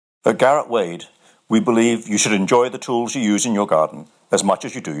At Garrett Wade, we believe you should enjoy the tools you use in your garden as much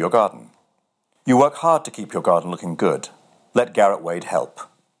as you do your garden. You work hard to keep your garden looking good. Let Garrett Wade help.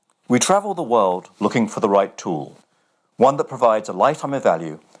 We travel the world looking for the right tool, one that provides a lifetime of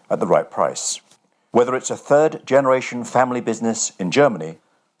value at the right price. Whether it's a third-generation family business in Germany,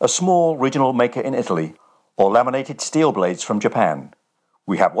 a small regional maker in Italy, or laminated steel blades from Japan,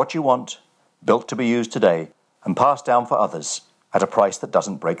 we have what you want, built to be used today, and passed down for others at a price that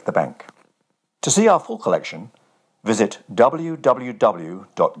doesn't break the bank. To see our full collection, visit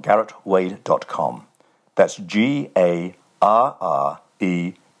www.garrettwade.com. That's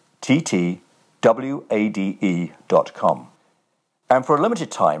GARRETTWADE.com. And for a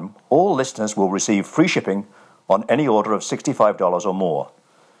limited time, all listeners will receive free shipping on any order of $65 or more.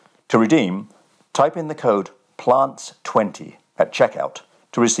 To redeem, type in the code PLANTS20 at checkout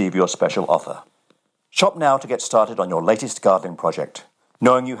to receive your special offer. Shop now to get started on your latest gardening project,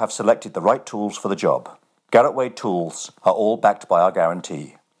 knowing you have selected the right tools for the job. Garrett Wade tools are all backed by our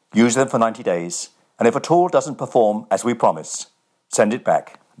guarantee. Use them for 90 days, and if a tool doesn't perform as we promise, send it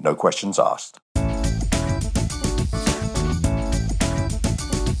back, no questions asked.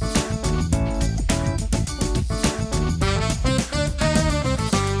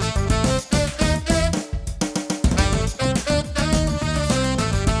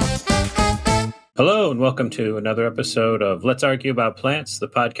 Hello, and welcome to another episode of Let's Argue About Plants, the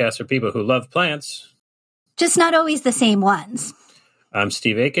podcast for people who love plants. Just not always the same ones. I'm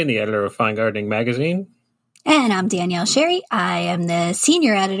Steve Aiken, the editor of Fine Gardening Magazine. And I'm Danielle Sherry. I am the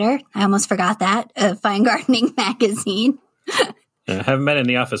senior editor, I almost forgot that, of Fine Gardening Magazine. I haven't been in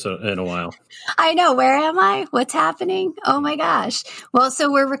the office in a while. I know. Where am I? What's happening? Oh, my gosh. Well,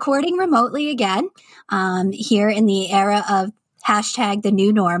 so we're recording remotely again here in the era of hashtag the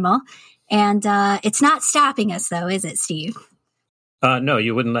new normal. And it's not stopping us, though, is it, Steve? No,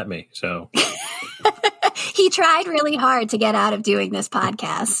 you wouldn't let me, so... He tried really hard to get out of doing this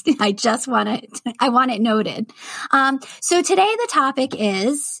podcast. I want it noted. So today the topic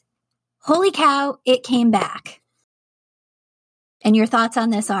is, holy cow, it came back. And your thoughts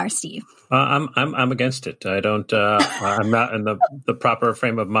on this are, Steve? I'm against it. I don't. I'm not in the proper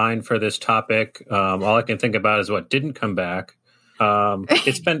frame of mind for this topic. All I can think about is what didn't come back.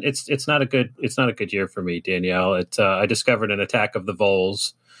 It's not a good year for me, Danielle. I discovered an attack of the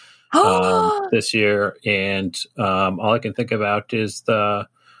voles this year, and all I can think about is the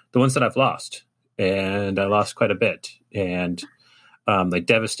ones that I've lost, and I lost quite a bit. And they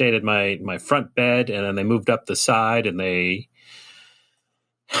devastated my front bed, and then they moved up the side, and they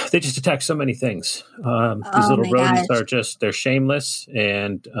just attack so many things. These little rodents they're shameless,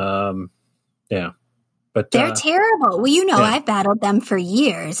 and yeah. But they're terrible. Well, yeah. I've battled them for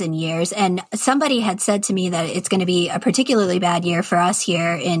years and years, and somebody had said to me that it's going to be a particularly bad year for us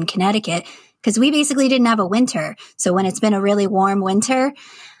here in Connecticut because we basically didn't have a winter. So when it's been a really warm winter,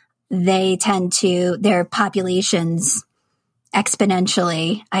 their populations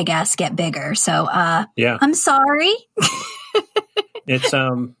exponentially, I guess, get bigger. So yeah, I'm sorry. It's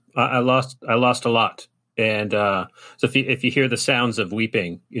I lost a lot. And so if you hear the sounds of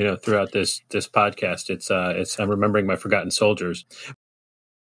weeping, throughout this podcast, it's I'm remembering my forgotten soldiers.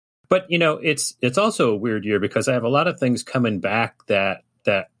 But it's also a weird year because I have a lot of things coming back that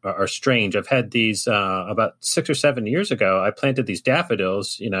are strange. I've had these about 6 or 7 years ago. I planted these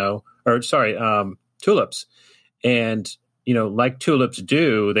daffodils, tulips, and like tulips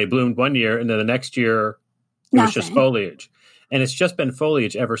do, they bloomed one year, and then the next year it was just foliage. And it's just been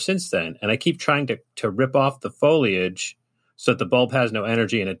foliage ever since then. And I keep trying to rip off the foliage so that the bulb has no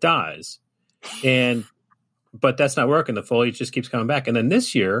energy and it dies. But that's not working. The foliage just keeps coming back. And then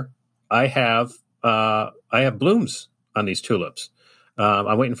this year, I have blooms on these tulips.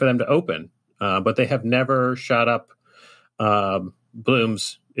 I'm waiting for them to open, but they have never shot up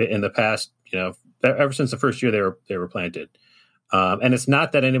blooms in the past. Ever since the first year they were planted. And it's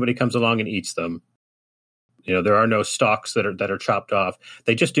not that anybody comes along and eats them. There are no stalks that are chopped off.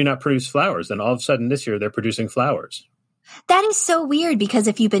 They just do not produce flowers. And all of a sudden this year they're producing flowers. That is so weird because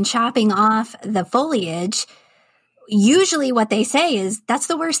if you've been chopping off the foliage, usually what they say is that's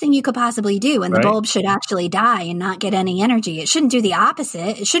the worst thing you could possibly do. And the bulb should actually die and not get any energy. It shouldn't do the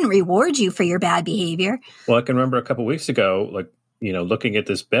opposite. It shouldn't reward you for your bad behavior. Well, I can remember a couple of weeks ago, looking at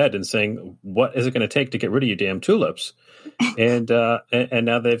this bed and saying, what is it going to take to get rid of you damn tulips? And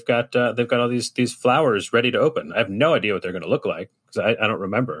now they've got all these flowers ready to open. I have no idea what they're going to look like because I don't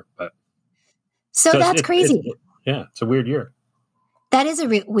remember. But so that's crazy. It's a weird year. That is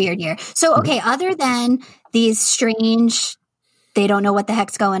a weird year. So, okay, other than these strange they don't know what the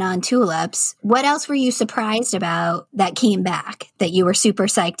heck's going on tulips. What else were you surprised about that came back that you were super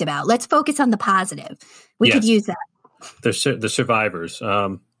psyched about? Let's focus on the positive. We could use that. The survivors.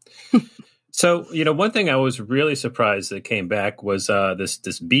 So, one thing I was really surprised that came back was this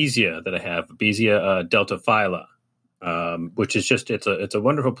beesia that I have, Beesia deltaphylla, which is it's a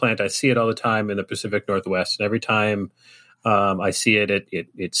wonderful plant. I see it all the time in the Pacific Northwest, and every time I see it,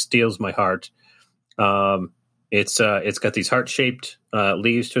 it steals my heart. It's got these heart-shaped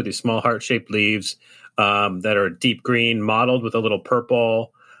leaves to it, these small heart-shaped leaves that are deep green, mottled with a little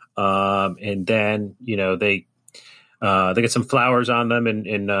purple, and then they get some flowers on them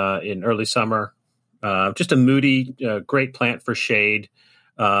in early summer. Just a moody, great plant for shade.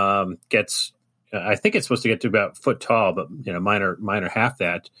 I think it's supposed to get to about foot tall, but mine are half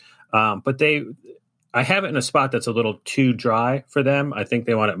that. But I have it in a spot that's a little too dry for them. I think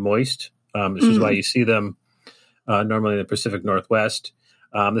they want it moist. This is why you see them normally in the Pacific Northwest.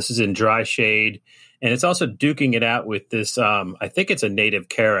 This is in dry shade, and it's also duking it out with this. I think it's a native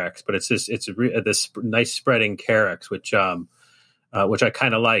carex, but it's this nice spreading carex, which I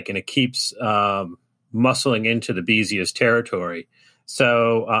kind of like, and it keeps muscling into the beesia's territory.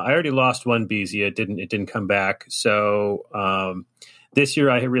 So I already lost one beesia; it didn't come back. So this year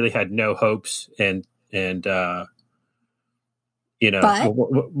I really had no hopes, and well,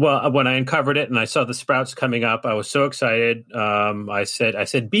 when I uncovered it and I saw the sprouts coming up, I was so excited. I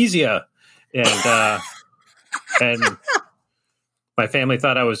said, Beesia, and my family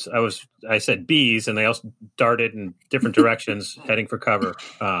thought I said bees, and they all darted in different directions, heading for cover.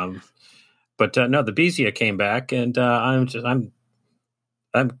 But no, the Beesia came back, and I'm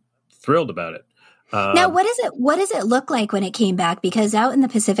thrilled about it. Now, what does it look like when it came back? Because out in the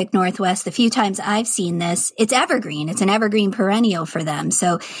Pacific Northwest, the few times I've seen this, it's evergreen. It's an evergreen perennial for them.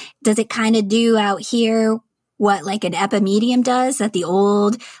 So does it kind of do out here what like an epimedium does, that the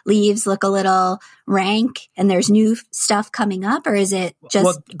old leaves look a little rank and there's new stuff coming up, or is it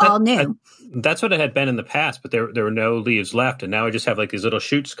just all new? That's what it had been in the past, but there were no leaves left. And now I just have like these little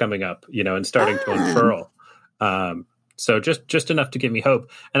shoots coming up, and starting to unfurl. So just enough to give me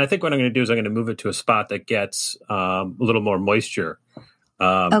hope. And I think what I'm going to do is I'm going to move it to a spot that gets a little more moisture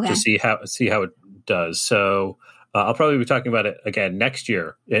to see how it does. So I'll probably be talking about it again next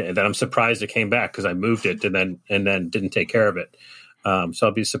year. That I'm surprised it came back because I moved it and then didn't take care of it. So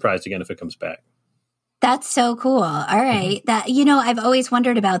I'll be surprised again if it comes back. That's so cool. All right. That, I've always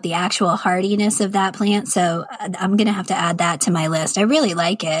wondered about the actual hardiness of that plant. So I'm going to have to add that to my list. I really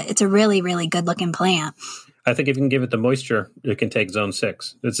like it. It's a really, really good looking plant. I think if you can give it the moisture, it can take zone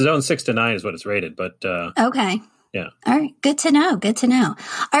 6. It's zone 6 to 9 is what it's rated, but okay. Yeah. All right. Good to know.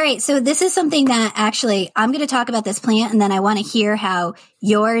 All right. So this is something that actually I'm going to talk about this plant, and then I want to hear how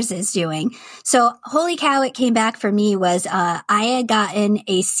yours is doing. So holy cow, it came back for me was I had gotten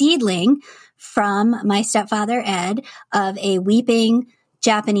a seedling from my stepfather, Ed, of a weeping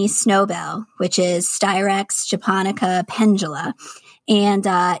Japanese snowbell, which is Styrex japonica pendula. And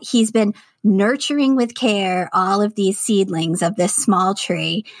he's been nurturing with care all of these seedlings of this small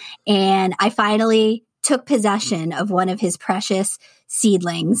tree. And I finally took possession of one of his precious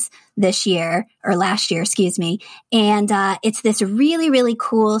seedlings last year, And it's this really, really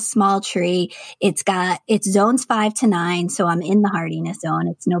cool small tree. It's zones 5 to 9. So I'm in the hardiness zone.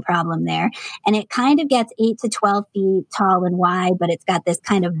 It's no problem there. And it kind of gets 8 to 12 feet tall and wide, but it's got this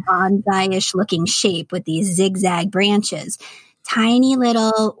kind of bonsai-ish looking shape with these zigzag branches. Tiny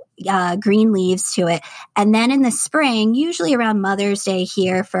little green leaves to it. And then in the spring, usually around Mother's Day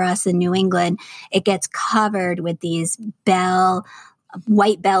here for us in New England, it gets covered with these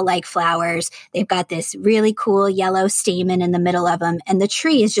white bell-like flowers. They've got this really cool yellow stamen in the middle of them, and the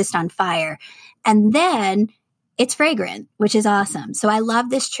tree is just on fire. And then it's fragrant, which is awesome. So I love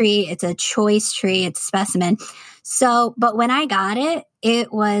this tree. It's a choice tree. It's a specimen. But when I got it,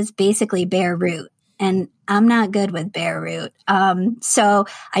 it was basically bare root. And I'm not good with bare root. So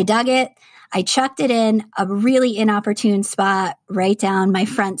I dug it. I chucked it in a really inopportune spot right down my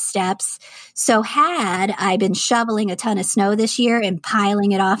front steps. So had I been shoveling a ton of snow this year and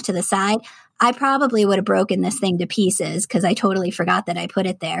piling it off to the side, I probably would have broken this thing to pieces because I totally forgot that I put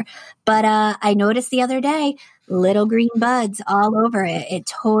it there. But I noticed the other day, little green buds all over it. It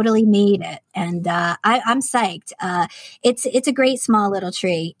totally made it. And I'm psyched. It's a great small little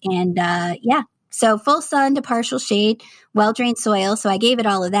tree. And yeah. So full sun to partial shade, well-drained soil. So I gave it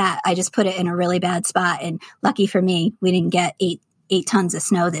all of that. I just put it in a really bad spot. And lucky for me, we didn't get eight tons of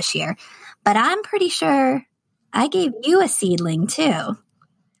snow this year. But I'm pretty sure I gave you a seedling too.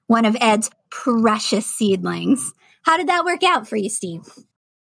 One of Ed's precious seedlings. How did that work out for you, Steve?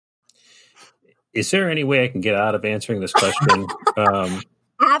 Is there any way I can get out of answering this question?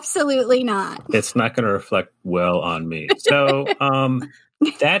 Absolutely not. It's not going to reflect well on me. So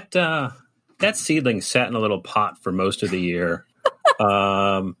that seedling sat in a little pot for most of the year,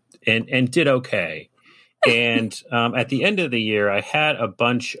 and did okay. And at the end of the year, I had a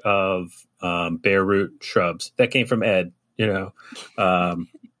bunch of bare root shrubs that came from Ed, that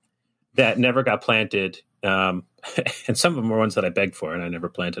never got planted. And some of them were ones that I begged for, and I never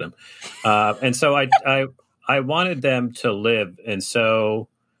planted them. And so I wanted them to live. And so,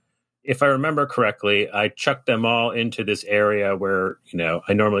 if I remember correctly, I chucked them all into this area where,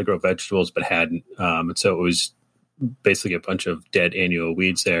 I normally grow vegetables, but hadn't. And so it was basically a bunch of dead annual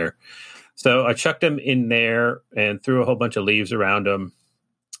weeds there. So I chucked them in there and threw a whole bunch of leaves around them.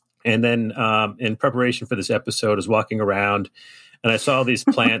 And then in preparation for this episode, I was walking around and I saw these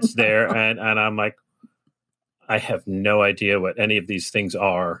plants there, and I'm like, I have no idea what any of these things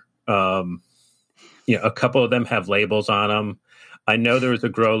are. A couple of them have labels on them. I know there was a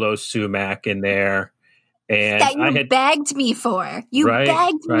Grollo sumac in there. And that you begged me for. You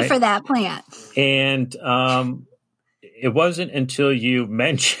begged me for that plant. And it wasn't until you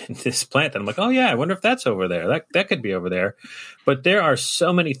mentioned this plant that I'm like, oh, yeah, I wonder if that's over there. That could be over there. But there are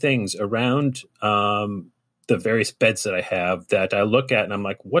so many things around the various beds that I have that I look at and I'm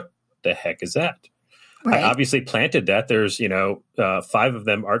like, what the heck is that? Right. I obviously planted that. There's, 5 of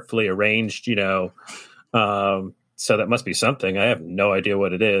them artfully arranged, so that must be something. I have no idea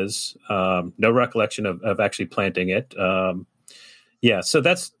what it is. No recollection of actually planting it. So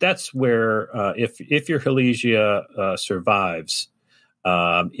that's where if your Halesia survives,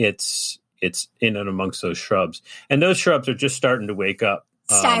 it's in and amongst those shrubs, and those shrubs are just starting to wake up.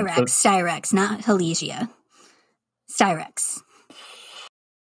 Styrex, not Halesia. Styrex.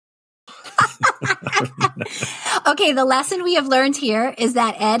 Okay, the lesson we have learned here is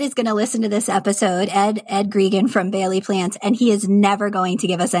that Ed is going to listen to this episode, Ed Gregan from Bailey Plants, and he is never going to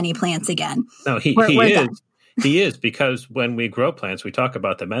give us any plants again. No, he is. Done. He is, because when we grow plants, we talk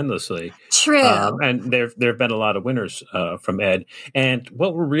about them endlessly. True. And there have been a lot of winners from Ed. And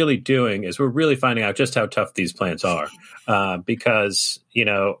what we're really doing is we're really finding out just how tough these plants are. Because,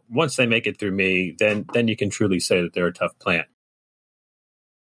 once they make it through me, then you can truly say that they're a tough plant.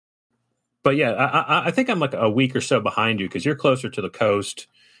 But yeah, I think I'm like a week or so behind you because you're closer to the coast.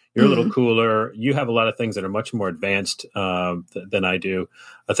 You're a little cooler. You have a lot of things that are much more advanced than I do.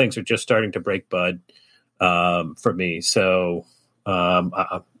 Things are just starting to break bud for me. So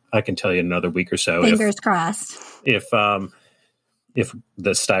I can tell you in another week or so. Fingers crossed. If the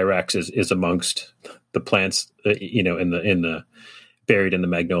Styrex is amongst the plants, in the buried in the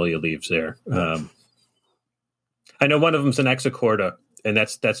magnolia leaves there. I know one of them's an Exocorda. And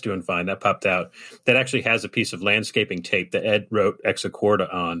that's doing fine. That popped out. That actually has a piece of landscaping tape that Ed wrote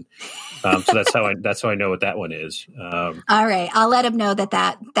Exocorda on. So that's how I know what that one is. All right, I'll let him know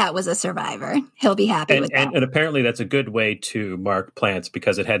that was a survivor. He'll be happy with that. And apparently that's a good way to mark plants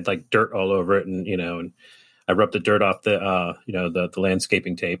because it had like dirt all over it, and I rubbed the dirt off the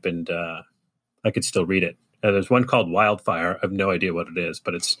landscaping tape, and I could still read it. There's one called Wildfire. I have no idea what it is,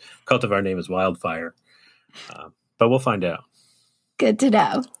 but its cultivar name is Wildfire. But we'll find out. Good to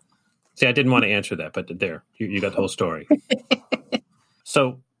know. See, I didn't want to answer that, but there, you got the whole story.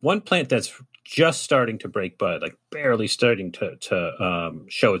 So one plant that's just starting to break bud, like barely starting to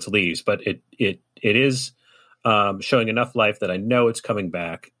show its leaves, but it is showing enough life that I know it's coming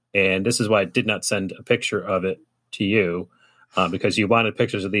back. And this is why I did not send a picture of it to you, because you wanted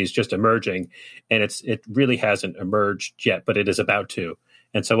pictures of these just emerging, and it really hasn't emerged yet, but it is about to.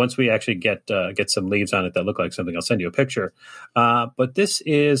 And so once we actually get some leaves on it that look like something, I'll send you a picture. But this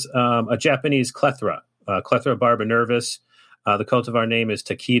is a Japanese clethra, Clethra barbanervis. The cultivar name is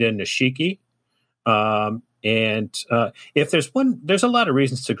Takeda nishiki. And if there's a lot of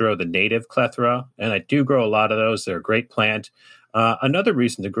reasons to grow the native clethra, and I do grow a lot of those. They're a great plant. Another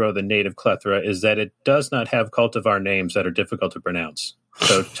reason to grow the native clethra is that it does not have cultivar names that are difficult to pronounce.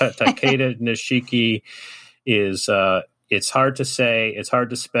 So Takeda nishiki is... it's hard to say, it's hard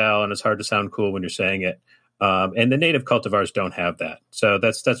to spell, and it's hard to sound cool when you're saying it. And the native cultivars don't have that. So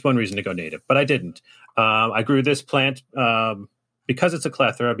that's one reason to go native. But I didn't. I grew this plant because it's a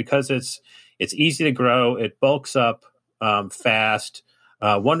clethra, because it's easy to grow. It bulks up fast,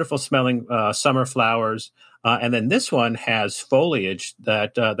 wonderful smelling summer flowers. And then this one has foliage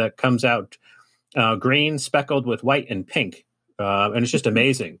that comes out green, speckled with white and pink. And it's just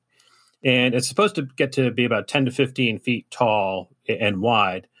amazing. And it's supposed to get to be about 10 to 15 feet tall and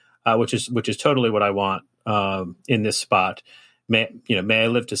wide, which is totally what I want in this spot. May I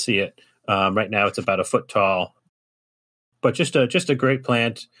live to see it. Right now, it's about a foot tall, but just a great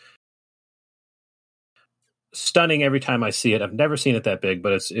plant. stunning every time I see it. I've never seen it that big,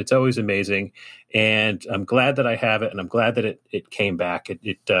 but it's always amazing. And I'm glad that I have it, and I'm glad that it came back.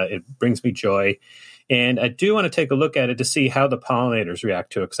 It brings me joy. And I do want to take a look at it to see how the pollinators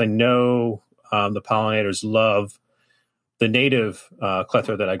react to it, because I know the pollinators love the native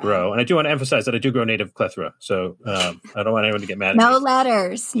clethra that I grow. And I do want to emphasize that I do grow native clethra. So I don't want anyone to get mad at me. No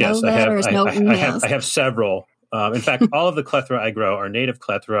letters. Yes, no letters, no emails. I have several. In fact, all of the clethra I grow are native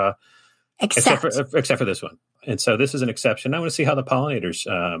clethra, except for this one. And so this is an exception. I want to see how the pollinators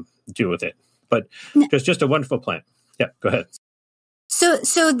do with it. But just a wonderful plant. Yeah, go ahead.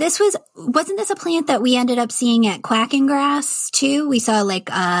 So this wasn't this a plant that we ended up seeing at Quacking Grass too? We saw like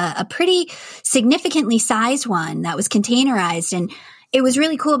a pretty significantly sized one that was containerized, and it was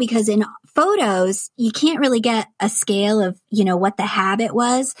really cool because in photos you can't really get a scale of, what the habit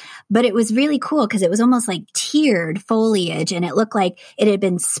was, but it was really cool because it was almost like tiered foliage, and it looked like it had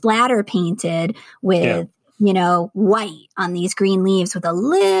been splatter painted with white on these green leaves with a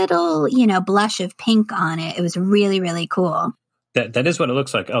little, blush of pink on it. It was really, really cool. That is what it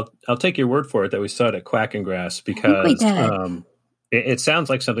looks like. I'll take your word for it that we saw it at Quacking Grass, because it sounds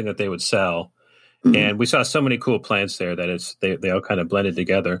like something that they would sell. Mm-hmm. And we saw so many cool plants there that they all kind of blended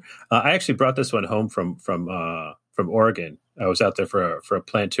together. I actually brought this one home from Oregon. I was out there for a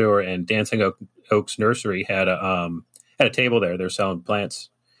plant tour, and Dancing Oaks Nursery had a table there. They're selling plants.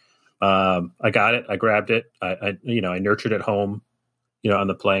 I got it. I grabbed it. I nurtured it home, on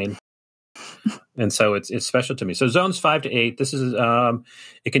the plane. And so it's special to me. So zones 5 to 8, this is,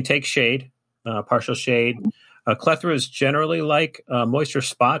 it can take shade, partial shade. Clethra is generally like a moisture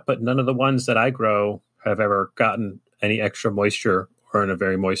spot, but none of the ones that I grow have ever gotten any extra moisture or in a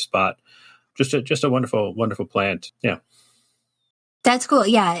very moist spot. Just a wonderful, wonderful plant. Yeah. That's cool.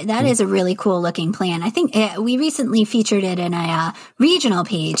 Yeah, that is a really cool looking plant. I think we recently featured it in a regional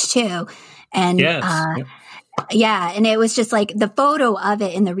page too. And yes. Yeah, and it was just like the photo of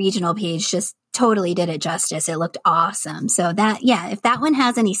it in the regional page just totally did it justice. It looked awesome. So if that one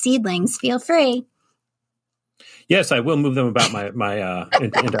has any seedlings, feel free. Yes, I will move them about my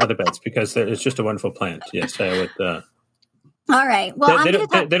into other beds, because it's just a wonderful plant. Yes, I would. All right. Well,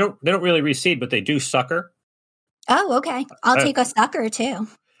 they don't really reseed, but they do sucker. Oh, okay. I'll take a sucker too.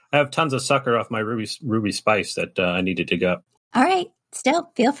 I have tons of sucker off my ruby spice that I need to dig up. All right. Still,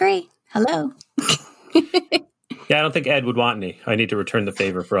 feel free. Hello. Yeah, I don't think Ed would want any. I need to return the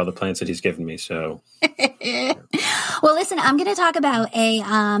favor for all the plants that he's given me. So, well, listen, I'm going to talk about a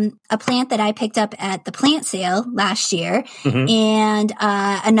plant that I picked up at the plant sale last year, and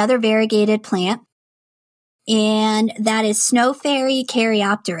another variegated plant, and that is snow fairy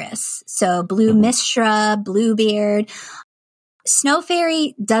caryopteris. So blue mist shrub, bluebeard. Snow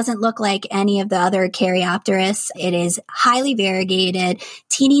fairy doesn't look like any of the other caryopteris. It is highly variegated,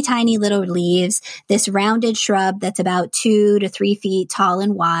 teeny tiny little leaves, this rounded shrub that's about 2 to 3 feet tall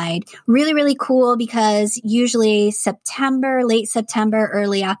and wide. Really, really cool, because usually September, late September,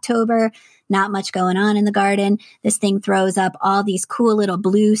 early October, not much going on in the garden. This thing throws up all these cool little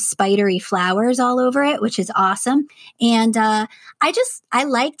blue spidery flowers all over it, which is awesome. And I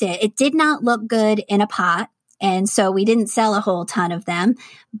liked it. It did not look good in a pot. And so we didn't sell a whole ton of them,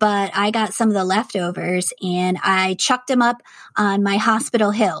 but I got some of the leftovers and I chucked them up on my hospital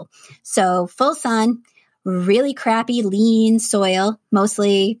hill. So full sun, really crappy, lean soil,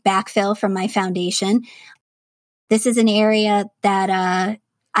 mostly backfill from my foundation. This is an area that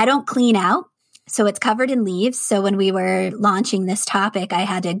I don't clean out. So it's covered in leaves. So when we were launching this topic, I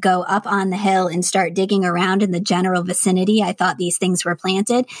had to go up on the hill and start digging around in the general vicinity. I thought these things were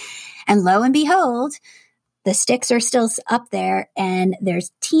planted. And lo and behold, the sticks are still up there, and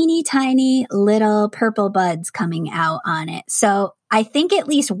there's teeny tiny little purple buds coming out on it. So I think at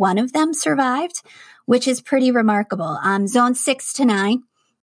least one of them survived, which is pretty remarkable. Zone 6 to 9.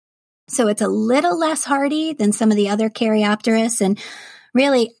 So it's a little less hardy than some of the other caryopteris. And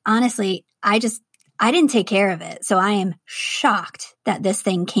really, honestly, I didn't take care of it. So I am shocked that this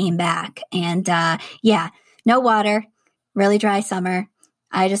thing came back. And no water, really dry summer.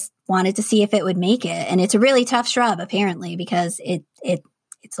 I just wanted to see if it would make it. And it's a really tough shrub, apparently, because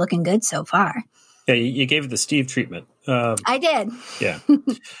it's looking good so far. Yeah, you gave it the Steve treatment. I did. Yeah.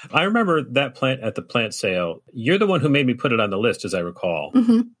 I remember that plant at the plant sale. You're the one who made me put it on the list, as I recall.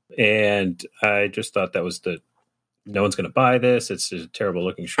 Mm-hmm. And I just thought that was no one's going to buy this. It's a terrible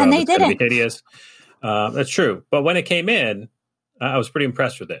looking shrub. And they didn't. It's going to be hideous. That's true. But when it came in, I was pretty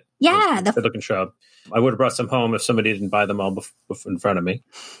impressed with it. Yeah. Good looking shrub. I would have brought some home if somebody didn't buy them all in front of me.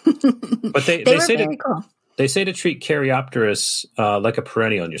 But they say very cool. They say to treat caryopteris like a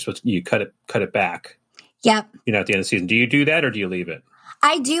perennial, and you're supposed to cut it back. Yep. At the end of the season. Do you do that, or do you leave it?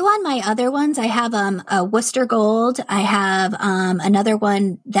 I do on my other ones. I have a Worcester Gold. I have another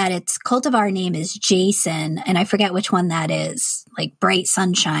one that its cultivar name is Jason, and I forget which one that is, like Bright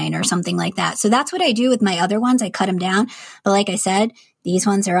Sunshine or something like that. So that's what I do with my other ones. I cut them down. But like I said, these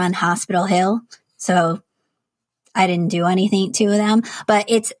ones are on Hospital Hill, so I didn't do anything to them. But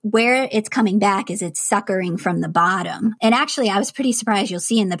it's where it's coming back is it's suckering from the bottom. And actually, I was pretty surprised. You'll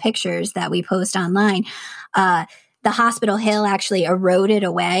see in the pictures that we post online, the Hospital Hill actually eroded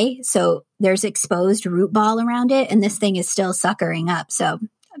away. So there's exposed root ball around it. And this thing is still suckering up. So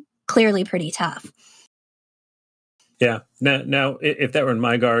clearly pretty tough. Yeah. Now, if that were in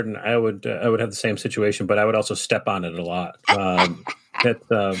my garden, I would have the same situation, but I would also step on it a lot.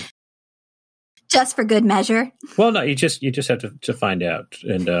 Just for good measure. Well, no, you just have to find out.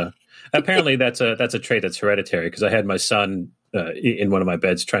 And apparently that's a trait that's hereditary, because I had my son in one of my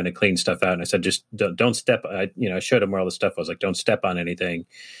beds trying to clean stuff out, and I said, just don't step. I showed him where all the stuff was. Like, don't step on anything.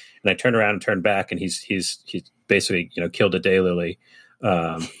 And I turned around and turned back, and he's basically killed a daylily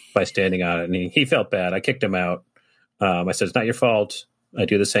by standing on it, and he felt bad. I kicked him out. I said, it's not your fault. I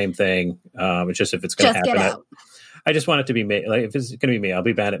do the same thing. It's just, if it's going to happen, get out. I just want it to be me. Like, if it's going to be me, I'll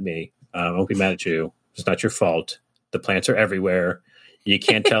be mad at me. I won't be mad at you. It's not your fault. The plants are everywhere. You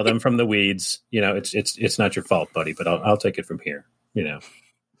can't tell them from the weeds. It's not your fault, buddy. But I'll take it from here.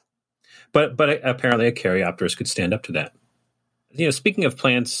 But apparently a Caryopteris could stand up to that. Speaking of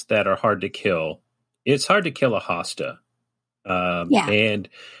plants that are hard to kill, it's hard to kill a hosta. And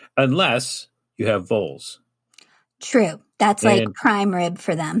unless you have voles. True. That's like prime rib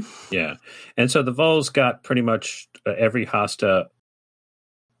for them. Yeah. And so the voles got pretty much every hosta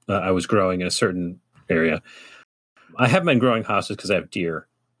I was growing in a certain area. I haven't been growing hostas because I have deer,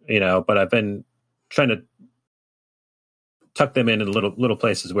 but I've been trying to tuck them in little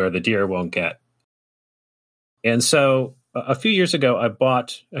places where the deer won't get. And so a few years ago,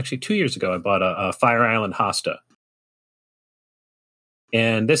 actually 2 years ago, I bought a Fire Island hosta.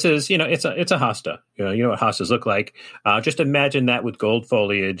 And this is, it's a hosta. You know what hostas look like. Just imagine that with gold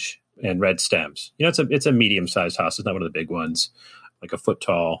foliage and red stems. It's a medium-sized hosta. It's not one of the big ones, like a foot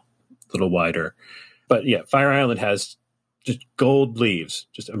tall, a little wider. But yeah, Fire Island has just gold leaves,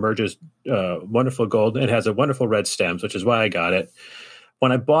 just emerges wonderful gold. It has a wonderful red stems, which is why I got it.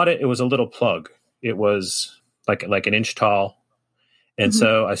 When I bought it, it was a little plug. It was like an inch tall. And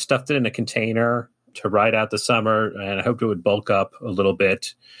so I stuffed it in a container to ride out the summer, and I hoped it would bulk up a little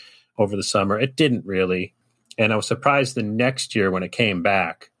bit over the summer. It didn't really. And I was surprised the next year when it came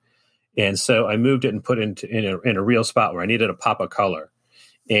back. And so I moved it and put it in a real spot where I needed a pop of color.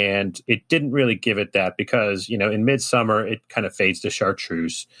 And it didn't really give it that because, in midsummer, it kind of fades to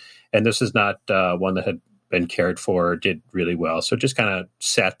chartreuse. And this is not one that had been cared for or did really well. So it just kind of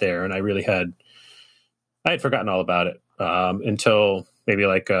sat there, and I had forgotten all about it until maybe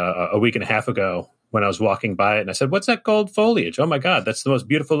like a week and a half ago when I was walking by it. And I said, what's that gold foliage? Oh, my God, that's the most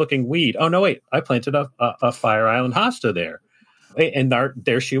beautiful looking weed. Oh, no, wait, I planted a Fire Island hosta there. And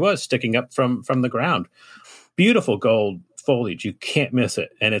there she was sticking up from the ground. Beautiful gold foliage. You can't miss it.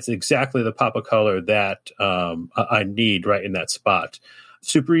 And it's exactly the pop of color that I need right in that spot.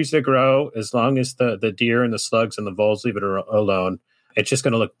 Super easy to grow as long as the deer and the slugs and the voles leave it alone. It's just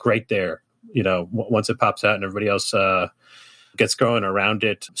going to look great there, once it pops out and everybody else gets growing around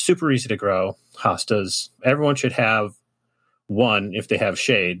it. Super easy to grow. Hostas. Everyone should have one if they have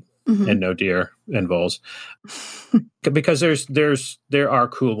shade and no deer and voles. Because there are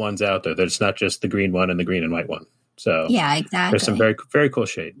cool ones out there. There's not just the green one and the green and white one. So yeah, exactly. There's some very, very cool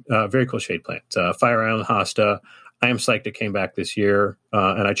shade plants. Fire Island hosta. I am psyched it came back this year,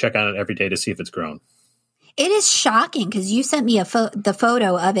 and I check on it every day to see if it's grown. It is shocking because you sent me the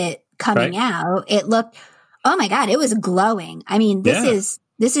photo of it coming out. It looked, oh my God, it was glowing. I mean, this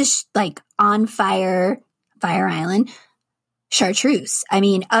is like on Fire Island chartreuse. I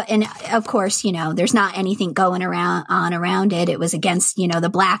mean, and of course, there's not anything going around it. It was against, the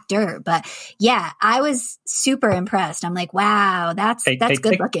black dirt. But yeah, I was super impressed. I'm like, wow, that's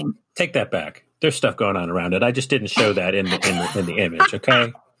good looking. Take that back. There's stuff going on around it. I just didn't show that in the image.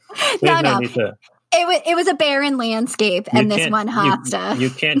 Okay. No. It was a barren landscape, and this one hosta. You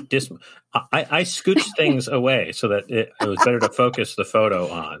can't I scooched things away so that it was better to focus the photo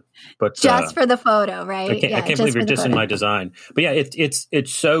on. But just for the photo, right? I can't believe you're dissing my design. But yeah,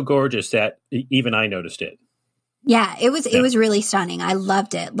 it's so gorgeous that even I noticed it. Yeah, it was really stunning. I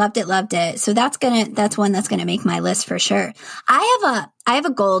loved it. So that's one that's gonna make my list for sure. I have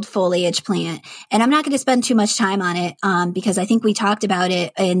a gold foliage plant, and I'm not going to spend too much time on it because I think we talked about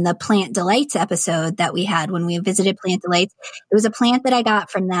it in the Plant Delights episode that we had when we visited Plant Delights. It was a plant that I got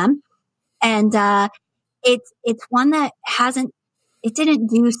from them, and it's one that hasn't it didn't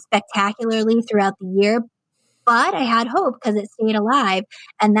do spectacularly throughout the year, but I had hope because it stayed alive.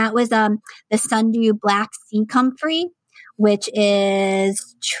 And that was the sundew black sea comfrey, which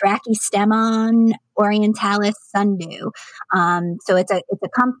is Trachystemon orientalis sundew. So it's a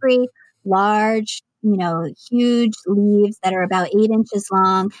comfrey, large, huge leaves that are about 8 inches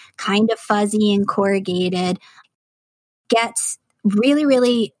long, kind of fuzzy and corrugated. Gets really,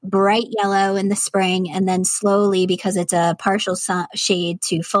 really bright yellow in the spring, and then slowly, because it's a partial shade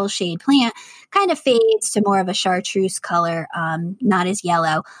to full shade plant, kind of fades to more of a chartreuse color, not as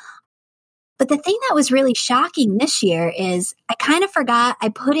yellow. But the thing that was really shocking this year is I kind of forgot I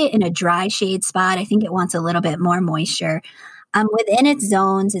put it in a dry shade spot. I think it wants a little bit more moisture. Within its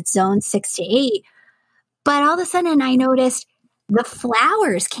zones, it's zone 6 to 8. But all of a sudden I noticed the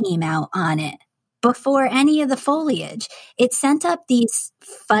flowers came out on it before any of the foliage. It sent up these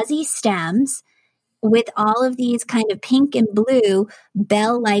fuzzy stems with all of these kind of pink and blue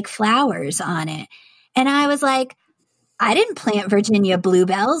bell-like flowers on it. And I was like, I didn't plant Virginia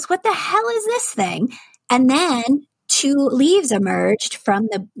bluebells. What the hell is this thing? And then 2 leaves emerged from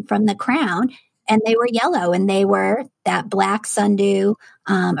the crown, and they were yellow, and they were that black sundew,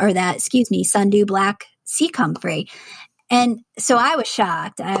 sundew black sea comfrey. And so I was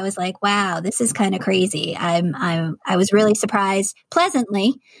shocked. I was like, wow, this is kind of crazy. I was really surprised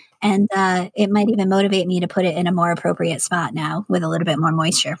pleasantly. And it might even motivate me to put it in a more appropriate spot now with a little bit more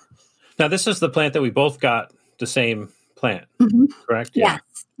moisture. Now, this is the plant that we both got the same plant, correct? Yes.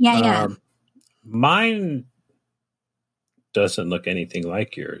 Yeah. Mine doesn't look anything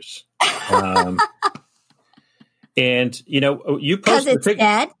like yours. And, you posted because it's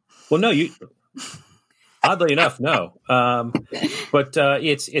dead? Well, no, oddly enough, no. But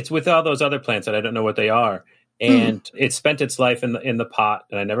it's with all those other plants that I don't know what they are. And it spent its life in the pot,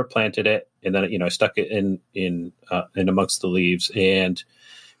 and I never planted it. And then, I stuck it in amongst the leaves. And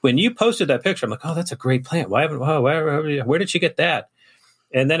when you posted that picture, I'm like, oh, that's a great plant. Where did you get that?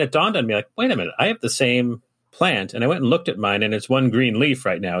 And then it dawned on me, like, wait a minute, I have the same plant. And I went and looked at mine, and it's one green leaf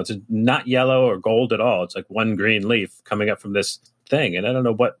right now. It's not yellow or gold at all. It's like one green leaf coming up from this thing. And I don't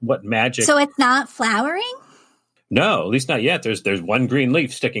know what magic. So it's not flowering? No, at least not yet. There's one green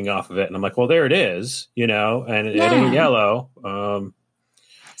leaf sticking off of it. And I'm like, well, there it is, and it ain't yellow.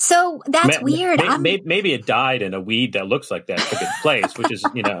 So that's weird. Maybe it died and a weed that looks like that took its place, which is,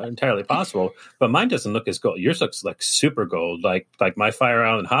 entirely possible. But mine doesn't look as gold. Yours looks like super gold, like my Fire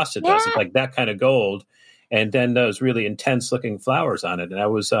Island hosta does. It's like that kind of gold. And then those really intense looking flowers on it. And I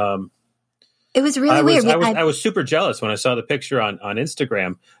was, it was really weird. I was super jealous when I saw the picture on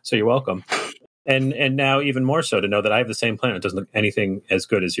Instagram. So you're welcome. And now even more so to know that I have the same plant. It doesn't look anything as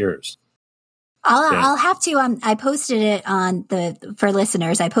good as yours. I'll have to. I posted it on for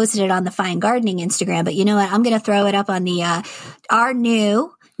listeners. I posted it on the Fine Gardening Instagram. But you know what? I'm going to throw it up on the our new-ish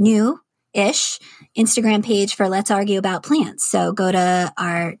Instagram page for Let's Argue About Plants. So go to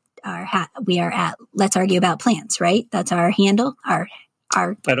we are at Let's Argue About Plants, right? That's our handle. Our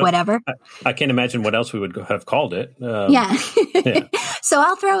whatever. I can't imagine what else we would have called it. Yeah. So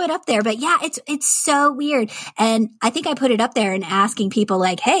I'll throw it up there. But yeah, it's so weird. And I think I put it up there and asking people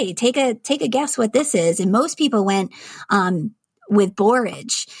like, hey, take a guess what this is. And most people went with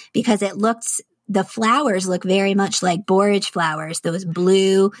borage because the flowers look very much like borage flowers, those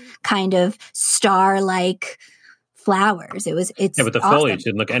blue kind of star-like flowers. It's but the awesome. Foliage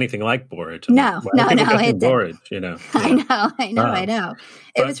didn't look anything like borage. No, it borage, Yeah. I know.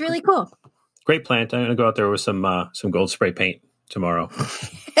 It was really cool. Great plant. I'm going to go out there with some gold spray paint tomorrow.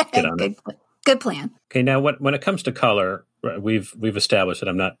 Get on it. Good plan. Okay, now when it comes to color, we've established that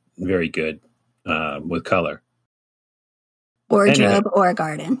I'm not very good with color. Wardrobe or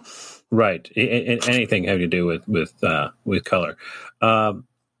garden. Right. Anything having to do with color.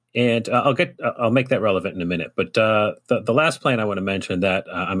 And I'll make that relevant in a minute. But the last plant I want to mention that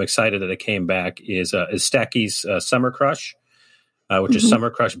I'm excited that it came back is Stacky's Summer Crush, which is Summer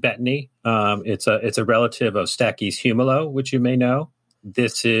Crush Betony. It's a relative of Stacky's Humilo, which you may know.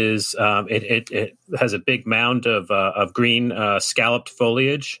 This is it has a big mound of green scalloped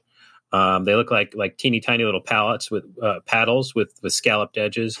foliage. They look like teeny tiny little paddles with scalloped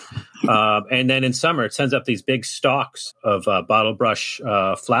edges. And then in summer, it sends up these big stalks of bottle brush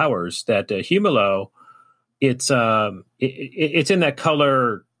flowers that Humilo, it's in that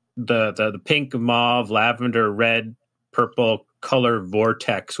color, the pink, mauve, lavender, red, purple color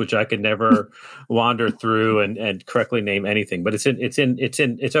vortex, which I could never wander through and correctly name anything, but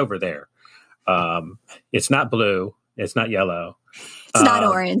it's over there. It's not blue. It's not yellow. It's not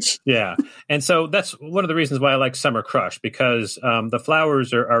orange. Yeah. And so that's one of the reasons why I like Summer Crush, because the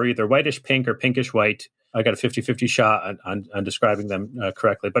flowers are either whitish pink or pinkish white. I got a 50-50 shot on describing them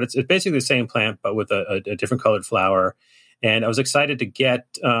correctly. But it's basically the same plant, but with a different colored flower. And I was excited to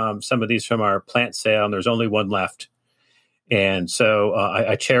get some of these from our plant sale, and there's only one left. And so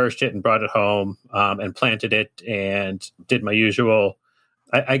I cherished it and brought it home and planted it and did my usual.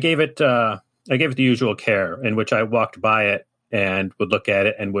 I gave it the usual care, in which I walked by it and would look at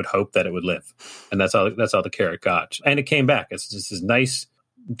it and would hope that it would live. And that's all the care it got. And it came back. It's just this nice,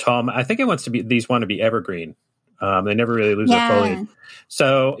 tall. I think these want to be evergreen. They never really lose their foliage.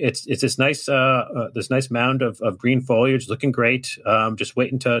 So it's this nice mound of green foliage, looking great. Just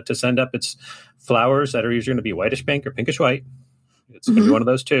waiting to send up its flowers that are usually going to be whitish pink or pinkish white. It's going to be one of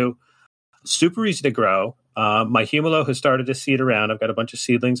those two. Super easy to grow. My humalo has started to seed around. I've got a bunch of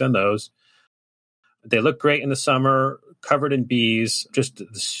seedlings on those. They look great in the summer, covered in bees. Just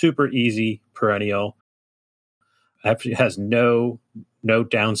super easy perennial. Actually has no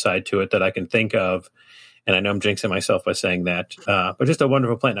downside to it that I can think of. And I know I'm jinxing myself by saying that, but just a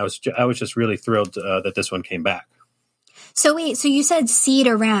wonderful plant. I was just really thrilled that this one came back. So wait, so you said seed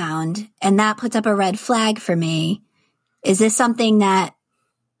around, and that puts up a red flag for me. Is this something that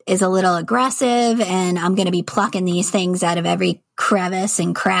is a little aggressive, and I'm going to be plucking these things out of every crevice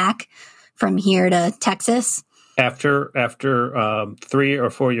and crack from here to Texas? After 3 or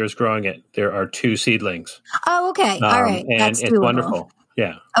 4 years growing it, there are 2 seedlings. Oh, okay. All right. And that's it's doable. Wonderful.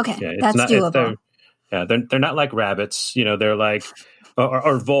 Yeah. Okay. That's doable. They're not like rabbits, they're like,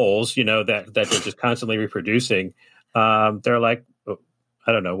 or voles, that they're just constantly reproducing. They're like,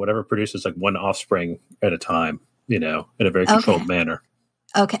 I don't know, whatever produces like one offspring at a time, in a very controlled manner.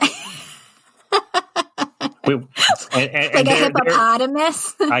 Okay. And like a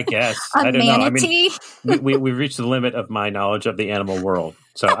hippopotamus? I guess. I don't manatee? know. I mean, we've reached the limit of my knowledge of the animal world.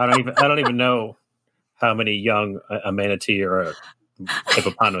 So I don't even know how many young a manatee or a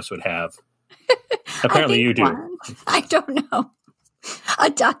hippopotamus would have. Apparently you do. I don't know. A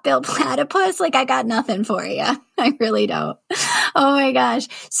duck-billed platypus? Like, I got nothing for you. I really don't. Oh my gosh.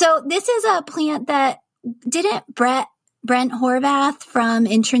 So this is a plant that didn't Brent Horvath from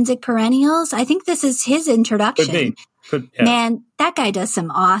Intrinsic Perennials. I think this is his introduction. Could be. Man, that guy does some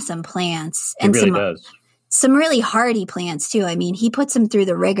awesome plants. And he really does. Some really hardy plants too. I mean, he puts them through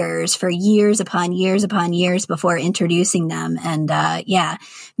the rigors for years upon years upon years before introducing them. And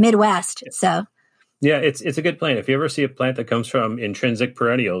Midwest. So yeah, it's a good plant. If you ever see a plant that comes from Intrinsic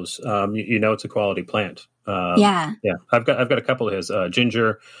Perennials, you know it's a quality plant. Yeah. I've got a couple of his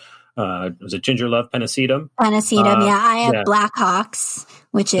ginger. Was it Ginger Love Pennisetum? Pennisetum, yeah. I have Blackhawks,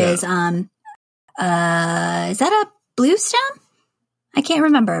 which is that a blue stem? I can't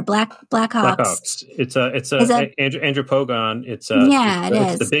remember. Blackhawks. It's Andrew Pogon. It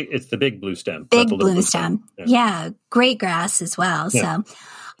is. It's the big blue stem. Big blue stem. Yeah, great grass as well. Yeah. So,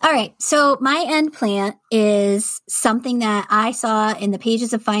 all right. So my end plant is something that I saw in the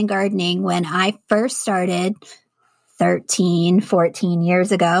pages of Fine Gardening when I first started 13, 14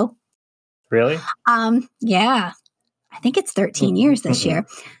 years ago. Really? Yeah. I think it's 13 years this year.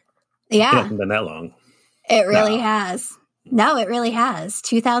 Yeah. It hasn't been that long. It really has. No, it really has.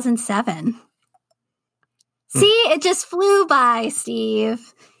 2007. See, it just flew by,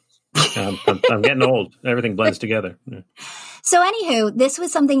 Steve. I'm getting old. Everything blends together. Yeah. So anywho, this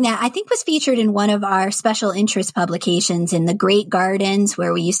was something that I think was featured in one of our special interest publications in the Great Gardens,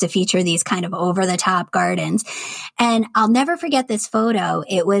 where we used to feature these kind of over-the-top gardens. And I'll never forget this photo.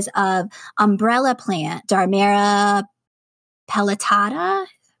 It was of umbrella plant, Darmera peltata.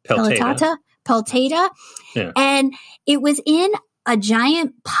 Yeah. And it was in a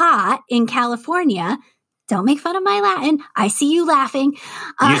giant pot in California. Don't make fun of my Latin. I see you laughing.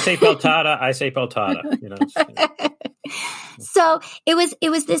 You say peltata, I say peltata. So it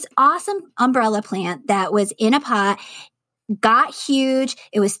was this awesome umbrella plant that was in a pot, got huge.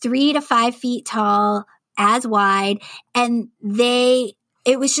 It was 3 to 5 feet tall, as wide, and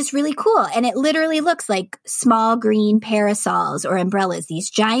it was just really cool. And it literally looks like small green parasols or umbrellas, these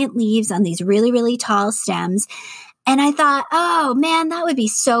giant leaves on these really, really tall stems. And I thought, oh man, that would be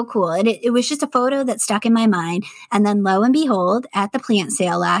so cool. And it was just a photo that stuck in my mind. And then lo and behold, at the plant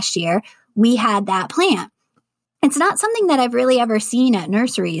sale last year, we had that plant. It's not something that I've really ever seen at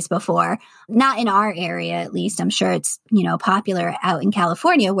nurseries before, not in our area, at least. I'm sure it's, popular out in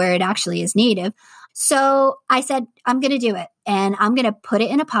California where it actually is native. So I said, I'm going to do it, and I'm going to put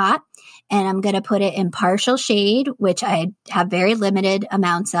it in a pot, and I'm going to put it in partial shade, which I have very limited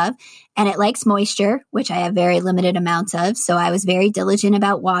amounts of, and it likes moisture, which I have very limited amounts of. So I was very diligent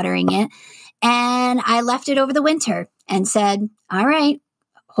about watering it, and I left it over the winter and said, all right,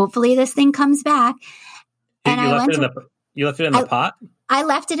 hopefully this thing comes back. You left it in the pot? I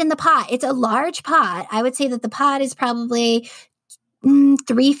left it in the pot. It's a large pot. I would say that the pot is probably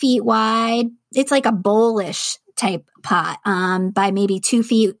 3 feet wide. It's like a bowlish type pot, by maybe 2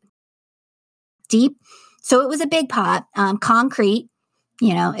 feet deep. So it was a big pot, concrete.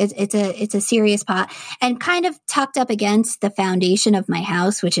 You know, it's a serious pot, and kind of tucked up against the foundation of my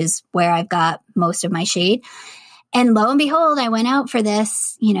house, which is where I've got most of my shade. And lo and behold, I went out for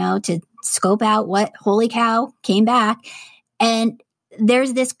this, you know, to scope out what, holy cow, came back. And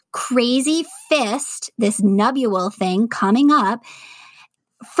there's this crazy fist, this nubule thing coming up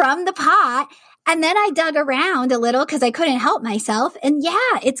from the pot. And then I dug around a little because I couldn't help myself. And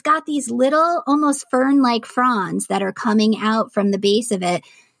yeah, it's got these little, almost fern-like fronds that are coming out from the base of it.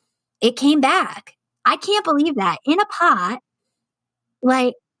 It came back. I can't believe that. In a pot.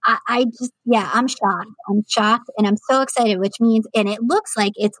 Like, I'm shocked. I'm shocked, and I'm so excited, which means, and it looks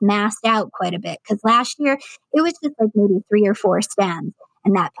like it's massed out quite a bit, because last year it was just like maybe 3 or 4 stems.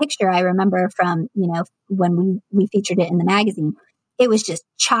 And that picture I remember from, you know, when we featured it in the magazine, it was just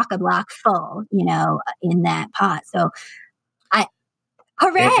chock-a-block full, you know, in that pot. So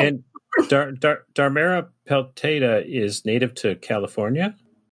hooray! And Darmera peltata is native to California?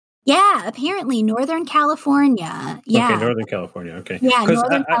 Yeah, apparently Northern California. Yeah. Okay, Northern California. Okay. Yeah,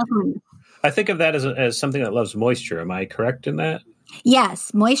 Northern California. I think of that as something that loves moisture. Am I correct in that?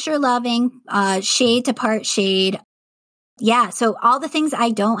 Yes, moisture loving, shade to part shade. Yeah, so all the things I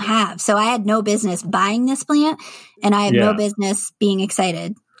don't have. So I had no business buying this plant, and I have no business being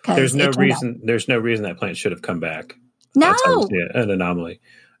excited. There's no reason that plant should have come back. No. That's obviously an anomaly.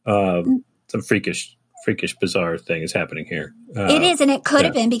 Some freakish, bizarre thing is happening here. It is, and it could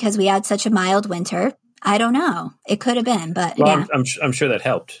have been because we had such a mild winter. I don't know. It could have been, but well, yeah. I'm sure that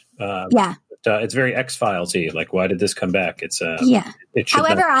helped. It's very X-Files-y. Like, why did this come back? It's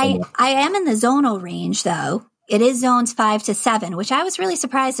However, I am in the zonal range, though. It is zones 5 to 7, which I was really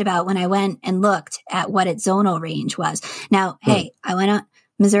surprised about when I went and looked at what its zonal range was. Now, hey, I went on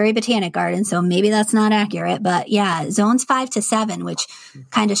Missouri Botanic Garden, so maybe that's not accurate, but yeah, zones 5 to 7, which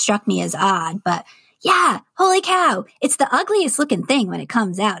kind of struck me as odd, but yeah, holy cow. It's the ugliest looking thing when it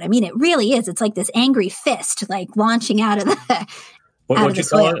comes out. I mean, it really is. It's like this angry fist, like launching out of the What'd you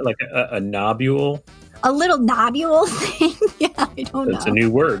call it? Like a nobule? A little nobule thing? Yeah, I don't know. It's a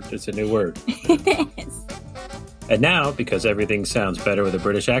new word. It is. And now, because everything sounds better with a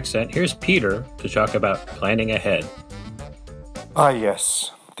British accent, here's Peter to talk about planning ahead. Ah,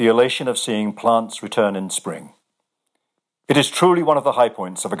 yes, the elation of seeing plants return in spring. It is truly one of the high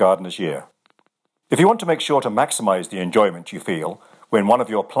points of a gardener's year. If you want to make sure to maximize the enjoyment you feel when one of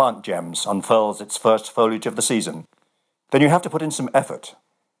your plant gems unfurls its first foliage of the season, then you have to put in some effort.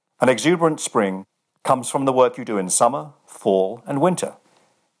 An exuberant spring comes from the work you do in summer, fall, and winter.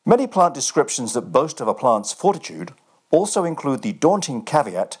 Many plant descriptions that boast of a plant's fortitude also include the daunting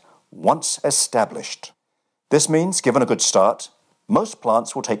caveat, once established. This means, given a good start, most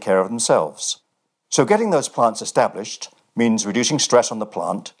plants will take care of themselves. So getting those plants established means reducing stress on the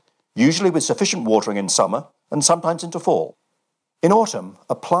plant, usually with sufficient watering in summer and sometimes into fall. In autumn,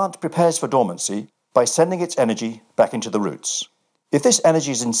 a plant prepares for dormancy by sending its energy back into the roots. If this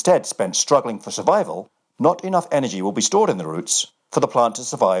energy is instead spent struggling for survival, not enough energy will be stored in the roots for the plant to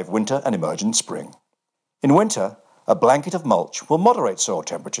survive winter and emerge in spring. In winter, a blanket of mulch will moderate soil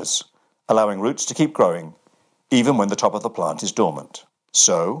temperatures, allowing roots to keep growing even when the top of the plant is dormant.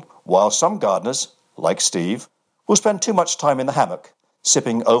 So, while some gardeners, like Steve, will spend too much time in the hammock,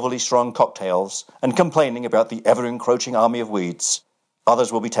 sipping overly strong cocktails and complaining about the ever-encroaching army of weeds,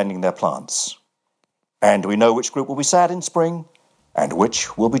 others will be tending their plants. And we know which group will be sad in spring and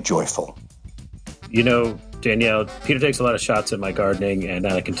which will be joyful. You know, Danielle, Peter takes a lot of shots at my gardening, and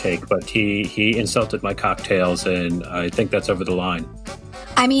that I can take, but he insulted my cocktails, and I think that's over the line.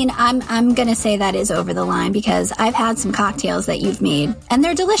 I mean, I'm going to say that is over the line, because I've had some cocktails that you've made, and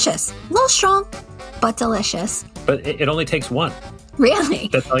they're delicious. A little strong, but delicious. But it only takes one. Really?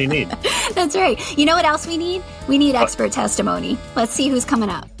 That's all you need. That's right. You know what else we need? We need expert testimony. Let's see who's coming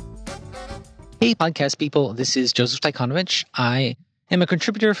up. Hey, podcast people. This is Joseph Tykonovich. I am a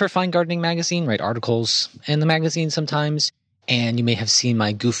contributor for Fine Gardening Magazine, write articles in the magazine sometimes, and you may have seen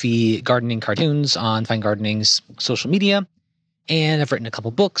my goofy gardening cartoons on Fine Gardening's social media. And I've written a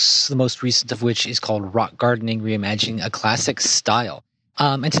couple books, the most recent of which is called Rock Gardening, Reimagining a Classic Style.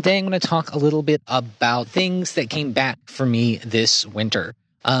 And today I'm going to talk a little bit about things that came back for me this winter.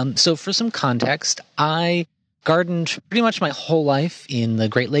 So for some context, I gardened pretty much my whole life in the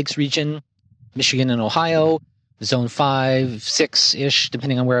Great Lakes region, Michigan and Ohio, zone 5, 6-ish,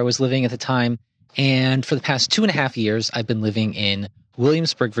 depending on where I was living at the time. And for the past 2.5 years, I've been living in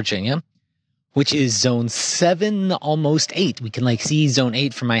Williamsburg, Virginia, which is zone 7, almost 8. We can see zone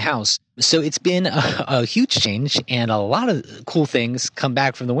 8 from my house. So it's been a huge change, and a lot of cool things come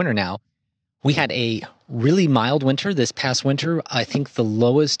back from the winter now. We had a really mild winter this past winter. I think the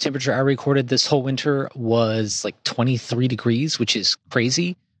lowest temperature I recorded this whole winter was 23 degrees, which is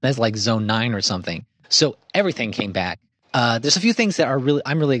crazy. That's zone 9 or something. So everything came back. There's a few things that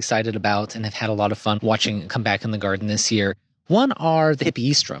I'm really excited about and have had a lot of fun watching come back in the garden this year. One are the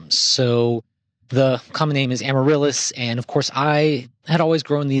hippeastrums. So the common name is amaryllis, and of course I had always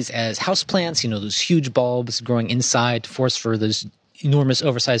grown these as houseplants, those huge bulbs growing inside to force for those enormous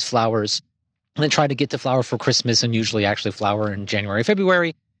oversized flowers. And then try to get to flower for Christmas and usually actually flower in January,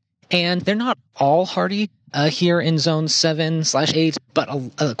 February. And they're not all hardy here in zone 7/8,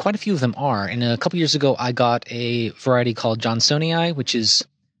 but quite a few of them are. And a couple years ago, I got a variety called Johnsonii, which is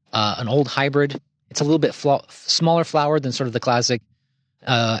an old hybrid. It's a little bit smaller flower than sort of the classic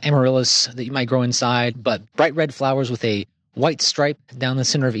amaryllis that you might grow inside, but bright red flowers with a white stripe down the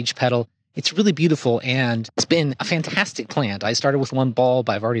center of each petal. It's really beautiful, and it's been a fantastic plant. I started with one bulb.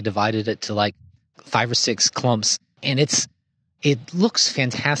 I've already divided it to 5 or 6 clumps, and it looks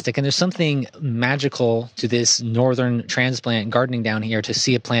fantastic. And there's something magical to this northern transplant gardening down here to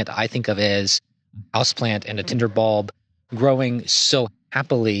see a plant I think of as houseplant and a tender bulb growing so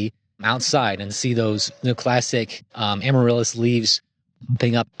happily outside, and see those classic amaryllis leaves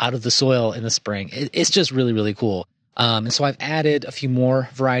popping up out of the soil in the spring. It's just really, really cool. And so I've added a few more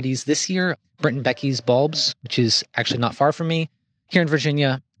varieties this year. Brent and Becky's bulbs, which is actually not far from me here in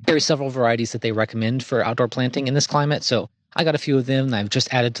Virginia, carry several varieties that they recommend for outdoor planting in this climate. So I got a few of them and I've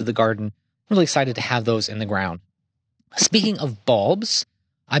just added to the garden. I'm really excited to have those in the ground. Speaking of bulbs,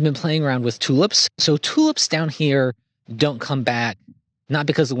 I've been playing around with tulips. So tulips down here don't come back, not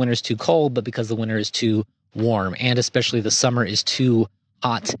because the winter is too cold, but because the winter is too warm, and especially the summer is too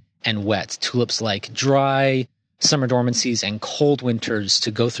hot and wet. Tulips like dry summer dormancies and cold winters to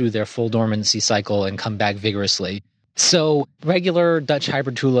go through their full dormancy cycle and come back vigorously. So regular Dutch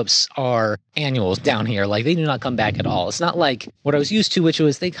hybrid tulips are annuals down here. They do not come back at all. It's not like what I was used to, which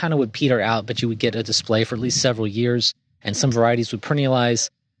was they kind of would peter out, but you would get a display for at least several years, and some varieties would perennialize.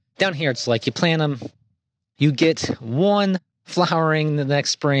 Down here, it's you plant them, you get one flowering the next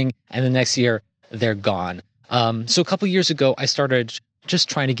spring, and the next year, they're gone. So a couple years ago, I started just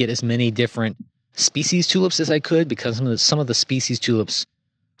trying to get as many different species tulips as I could, because some of the species tulips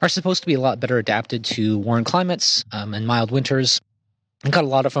are supposed to be a lot better adapted to warm climates and mild winters. I got a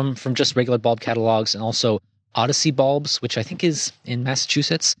lot of them from just regular bulb catalogs, and also Odyssey Bulbs, which I think is in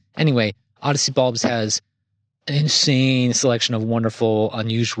Massachusetts. Anyway, Odyssey Bulbs has an insane selection of wonderful,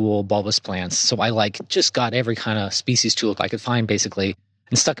 unusual bulbous plants. So I just got every kind of species tulip I could find, basically,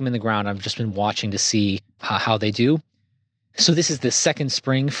 and stuck them in the ground. I've just been watching to see how they do. So this is the second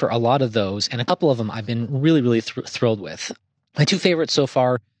spring for a lot of those, and a couple of them I've been really, really thrilled with. My two favorites so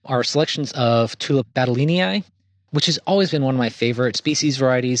far are selections of Tulip Baddelini, which has always been one of my favorite species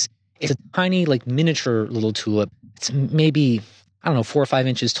varieties. It's a tiny, miniature little tulip. It's maybe, 4 or 5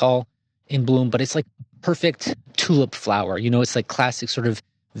 inches tall in bloom, but it's perfect tulip flower. It's classic sort of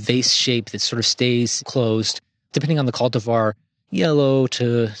vase shape that sort of stays closed, depending on the cultivar, yellow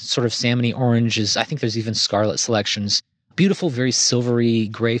to sort of salmony oranges. I think there's even scarlet selections. Beautiful, very silvery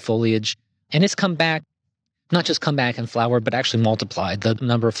gray foliage. And it's come back, not just come back and flowered, but actually multiplied. The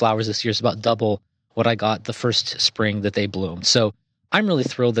number of flowers this year is about double what I got the first spring that they bloomed. So I'm really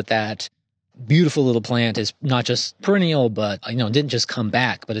thrilled that beautiful little plant is not just perennial, but, didn't just come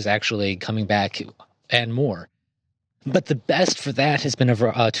back, but is actually coming back and more. But the best for that has been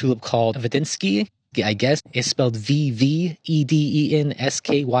a tulip called Vedensky. I guess it's spelled Vedensky.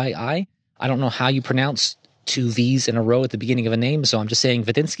 I don't know how you pronounce 2 V's in a row at the beginning of a name, so I'm just saying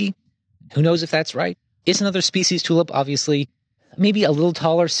Vedensky. Who knows if that's right? It's another species tulip, obviously, maybe a little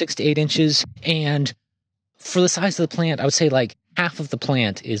taller, 6 to 8 inches, and for the size of the plant, I would say half of the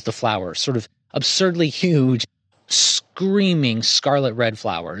plant is the flower, sort of absurdly huge, screaming scarlet red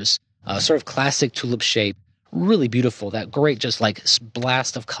flowers, sort of classic tulip shape, really beautiful, that great just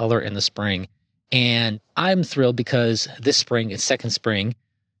blast of color in the spring. And I'm thrilled because this spring, it's second spring,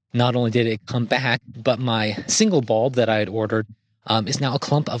 not only did it come back, but my single bulb that I had ordered is now a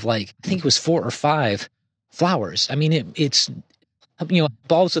clump of I think it was 4 or 5 flowers. I mean, it's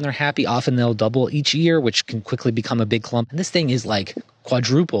bulbs when they're happy, often they'll double each year, which can quickly become a big clump. And this thing is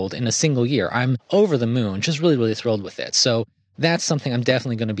quadrupled in a single year. I'm over the moon, just really, really thrilled with it. So that's something I'm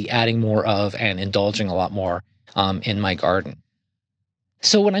definitely going to be adding more of and indulging a lot more in my garden.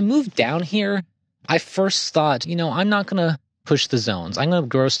 So when I moved down here, I first thought, I'm not going to push the zones. I'm going to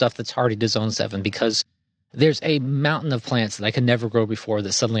grow stuff that's hardy to zone 7 because there's a mountain of plants that I could never grow before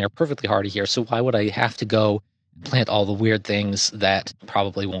that suddenly are perfectly hardy here. So why would I have to go plant all the weird things that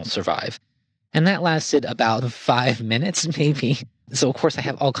probably won't survive? And that lasted about 5 minutes, maybe. So of course I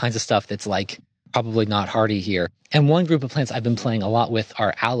have all kinds of stuff that's like probably not hardy here. And one group of plants I've been playing a lot with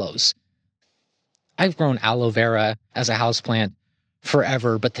are aloes. I've grown aloe vera as a houseplant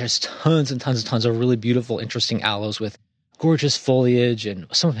forever, but there's tons and tons and tons of really beautiful, interesting aloes with gorgeous foliage, and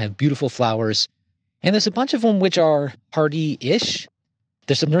some of them have beautiful flowers. And there's a bunch of them which are hardy-ish.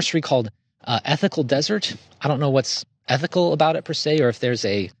 There's a nursery called Ethical Desert. I don't know what's ethical about it per se, or if there's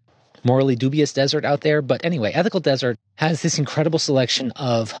a morally dubious desert out there. But anyway, Ethical Desert has this incredible selection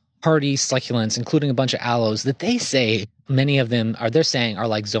of hardy succulents, including a bunch of aloes that they say, many of them they're saying are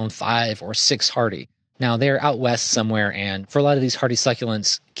like zone 5 or 6 hardy. Now, they're out west somewhere, and for a lot of these hardy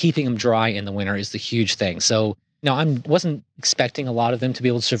succulents, keeping them dry in the winter is the huge thing. So, no, I wasn't expecting a lot of them to be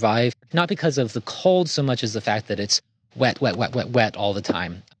able to survive, not because of the cold so much as the fact that it's wet all the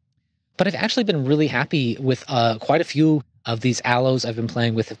time. But I've actually been really happy with quite a few of these aloes I've been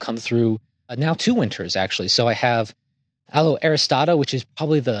playing with have come through now 2 winters, actually. So I have Aloe aristata, which is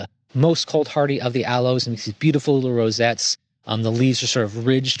probably the most cold hardy of the aloes, and these beautiful little rosettes. The leaves are sort of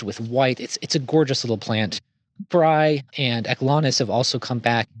ridged with white. It's a gorgeous little plant. Bry and Eclonis have also come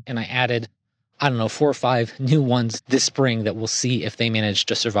back, and I added, 4 or 5 new ones this spring that we'll see if they manage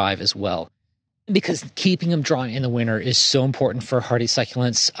to survive as well. Because keeping them dry in the winter is so important for hardy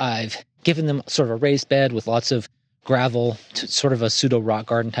succulents. I've given them sort of a raised bed with lots of gravel, to sort of a pseudo rock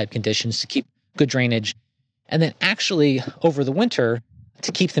garden type conditions to keep good drainage. And then actually over the winter,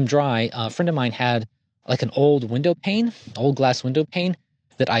 to keep them dry, a friend of mine had like an old glass window pane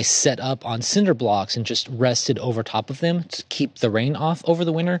that I set up on cinder blocks and just rested over top of them to keep the rain off over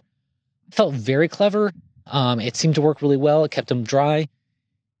the winter. It felt very clever. It seemed to work really well. It kept them dry.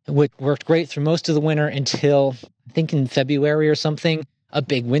 It worked great through most of the winter until, I think in February or something, a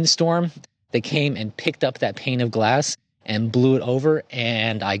big windstorm. They came and picked up that pane of glass and blew it over,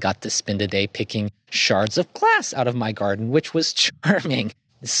 and I got to spend a day picking shards of glass out of my garden, which was charming.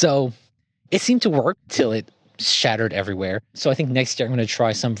 So it seemed to work till it shattered everywhere. So I think next year I'm going to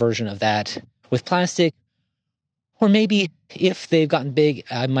try some version of that with plastic. Or maybe if they've gotten big,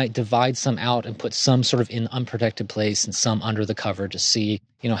 I might divide some out and put some sort of in unprotected place and some under the cover to see,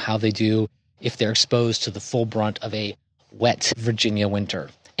 how they do if they're exposed to the full brunt of a wet Virginia winter.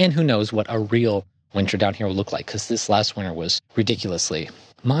 And who knows what a real winter down here will look like, because this last winter was ridiculously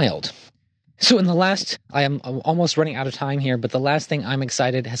mild. So I am almost running out of time here, but the last thing I'm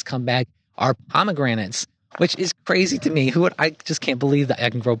excited has come back are pomegranates, which is crazy to me. I just can't believe that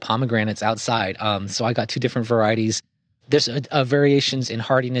I can grow pomegranates outside. So I got 2 different varieties. There's variations in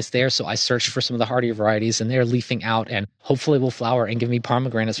hardiness there, so I searched for some of the hardier varieties, and they're leafing out and hopefully will flower and give me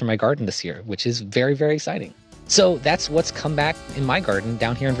pomegranates for my garden this year, which is very, very exciting. So that's what's come back in my garden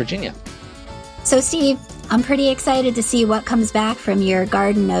down here in Virginia. So Steve, I'm pretty excited to see what comes back from your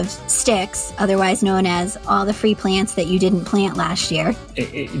garden of sticks, otherwise known as all the free plants that you didn't plant last year.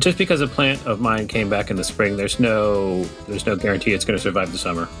 Just because a plant of mine came back in the spring, there's no guarantee it's going to survive the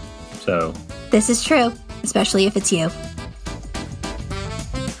summer. So this is true, especially if it's you.